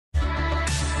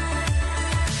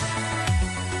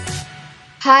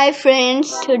Hi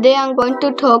friends, today I'm going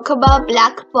to talk about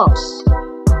black box.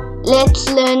 Let's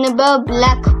learn about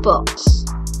black box.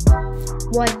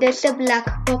 What does a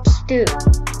black box do?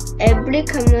 Every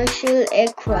commercial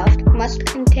aircraft must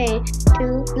contain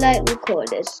two flight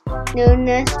recorders, known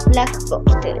as black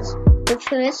boxes. The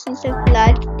first is a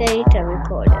flight data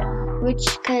recorder, which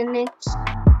contains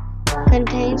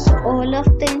all of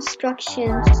the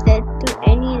instructions set to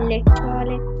any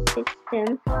electronic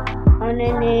system on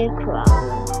an aircraft.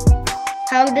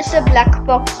 How does a black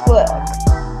box work?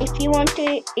 If you want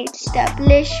to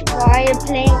establish why a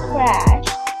plane crashed,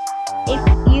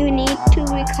 you need to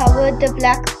recover the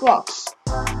black box.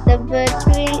 The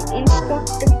virtually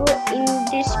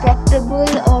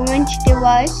indestructible orange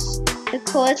device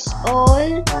records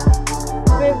all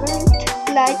relevant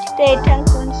flight data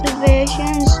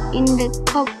conservations in the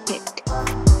cockpit.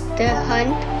 The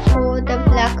hunt for the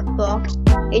black box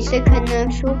is a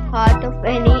crucial part of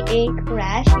any air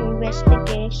crash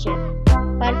investigation.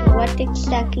 But what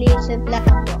exactly is a black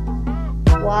box?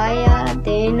 Why are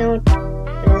they not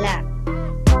black?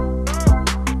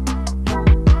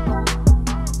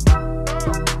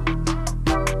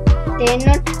 They're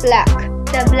not black.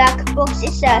 The black box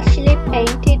is actually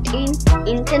painted in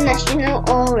international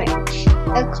orange,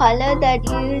 a color that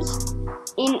used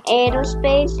in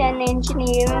aerospace and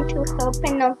engineering to help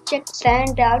an object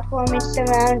stand out from its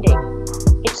surroundings.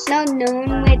 It's not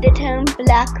known where the term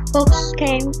black box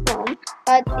came from,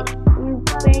 but in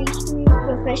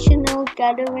professional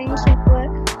gatherings refer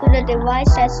to the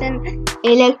device as an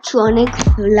electronic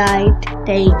flight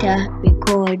data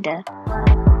recorder.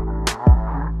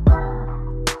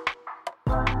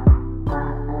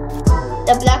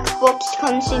 The black box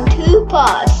comes in two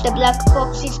parts. The black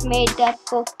box is made up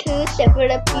of two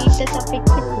separate pieces of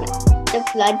equipment: the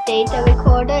flight data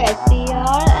recorder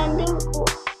 (FDR) and the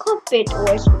cockpit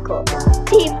voice recorder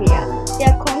 (CVR). They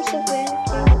are conservative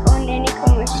on any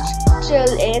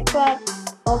commercial aircraft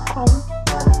or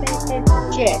composite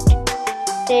jet.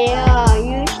 They are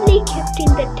usually kept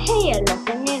in the tail of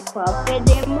an aircraft, where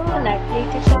they are more likely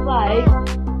to survive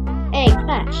a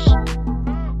crash.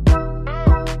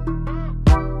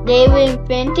 They were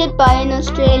invented by an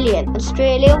Australian.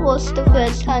 Australia was the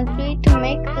first country to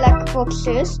make black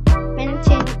boxes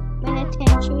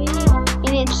penitentiary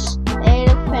in its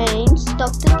airplanes.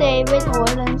 Dr. David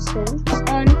Wallinson's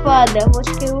own father was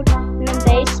killed in a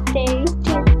base-stage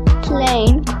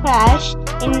plane crash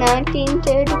in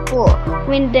 1934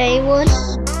 when Dave was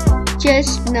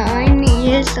just 9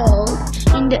 years old.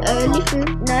 In the early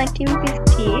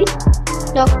 1950s,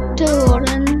 Dr.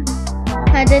 Warren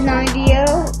had an idea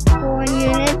for a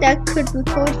unit that could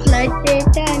record flight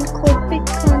data and cockpit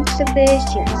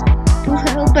conservations. To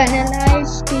help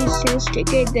analyze pieces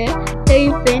together, the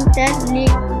event that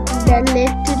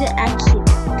led to the accident.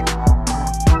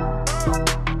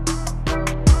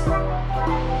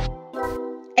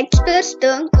 Experts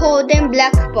don't call them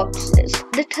black boxes.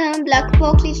 The term black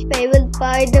box is favored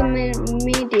by the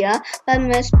media, but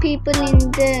most people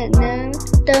in the know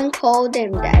don't call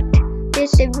them that. There are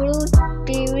several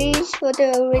theories for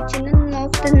the origin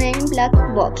of the name black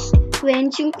box,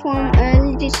 ranging from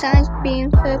early designs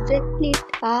being perfectly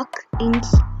dark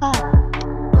inside.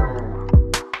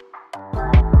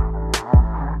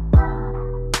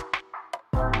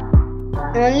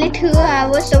 Only 2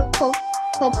 hours of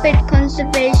cockpit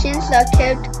conservations are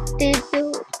kept. Did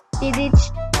the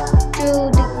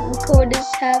recorders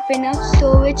have enough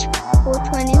storage for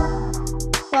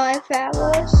 25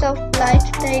 hours of flight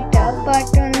data, but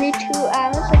only 2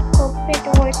 hours of cockpit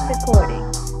voice recording,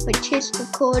 which is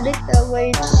recorded over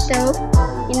itself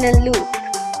in a loop.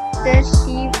 The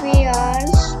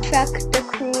CVRs track the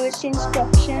crew's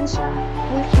instructions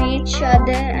with each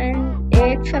other and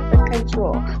air traffic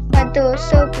control, but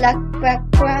also black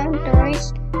background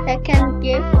noise that can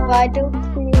give vital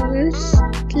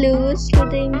clues to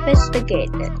the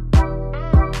investigator.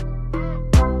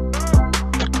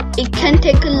 It can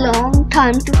take a long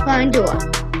time to find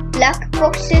one. Black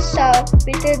boxes are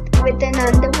fitted with an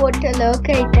underwater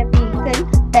locator beacon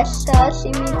that starts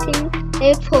emitting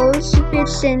a pulse if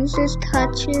its sensors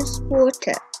touches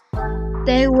water.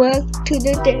 They work to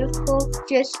the depth of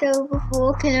just over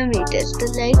 4 kilometers.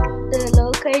 The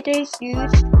locator is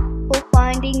used for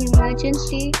finding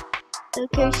emergency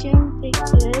location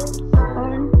pictures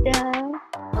on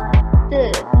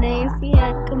the Navy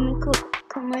and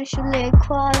commercial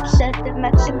aircrafts at the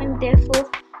maximum depth of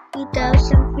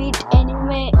 2,000 feet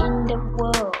anywhere in the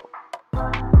world.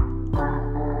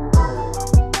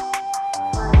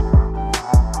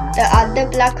 The other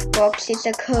black box is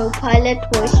a co-pilot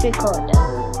voice recorder,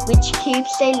 which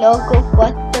keeps a log of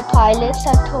what the pilots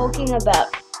are talking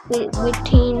about.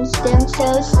 between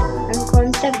themselves and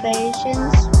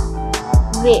conservations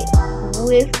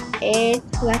with air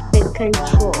traffic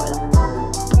control.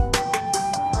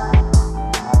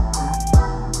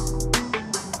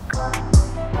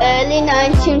 Early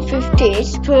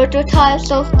 1950s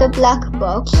prototypes of the black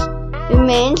box,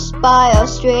 remains by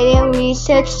Australian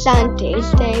research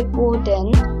scientist Dave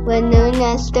Warden, were known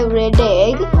as the red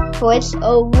egg for its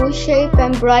oval shape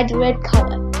and bright red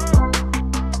color.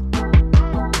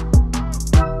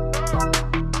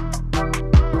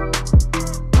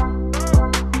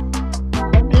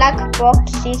 The black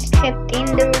box is kept in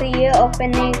the rear of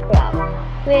an aircraft,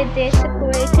 where there's a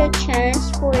greater chance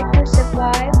for it to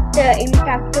survive the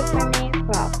impact of an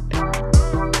aircraft.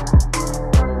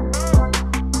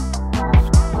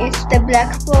 Is the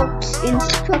black box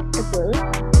indestructible?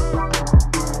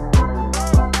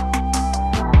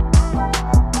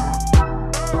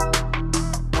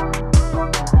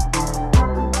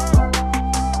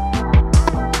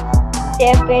 They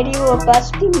are very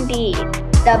robust indeed.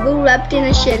 Double wrapped in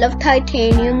a shell of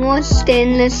titanium or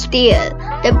stainless steel,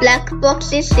 the black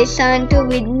box is designed to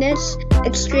witness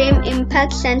extreme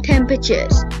impacts and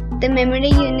temperatures. The memory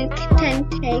unit can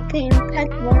take an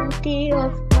impact velocity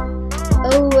of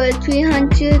over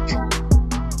 300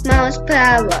 miles per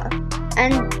hour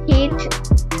and heat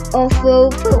of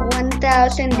over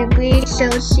 1000 degrees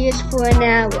Celsius for an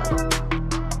hour.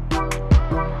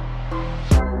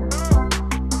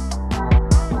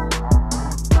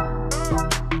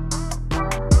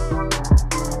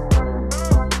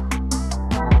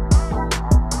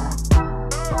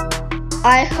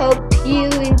 I hope you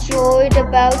enjoyed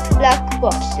about black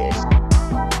boxes.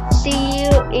 See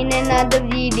you in another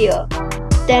video.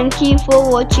 Thank you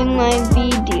for watching my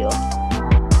video.